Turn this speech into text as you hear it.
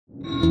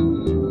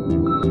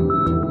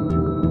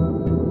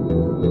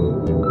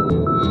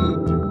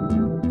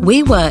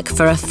We work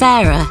for a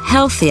fairer,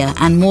 healthier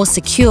and more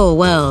secure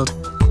world.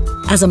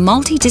 As a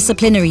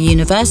multidisciplinary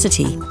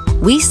university,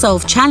 we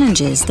solve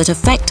challenges that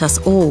affect us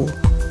all.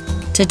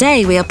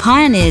 Today we are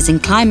pioneers in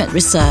climate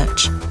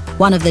research,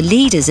 one of the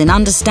leaders in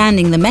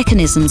understanding the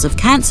mechanisms of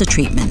cancer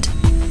treatment,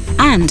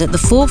 and at the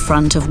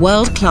forefront of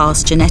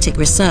world-class genetic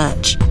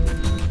research.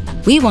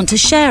 We want to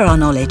share our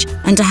knowledge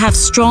and to have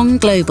strong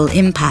global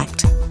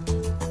impact.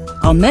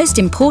 Our most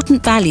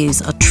important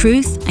values are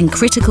truth and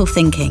critical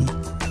thinking,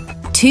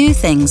 two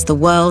things the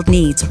world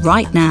needs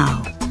right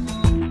now.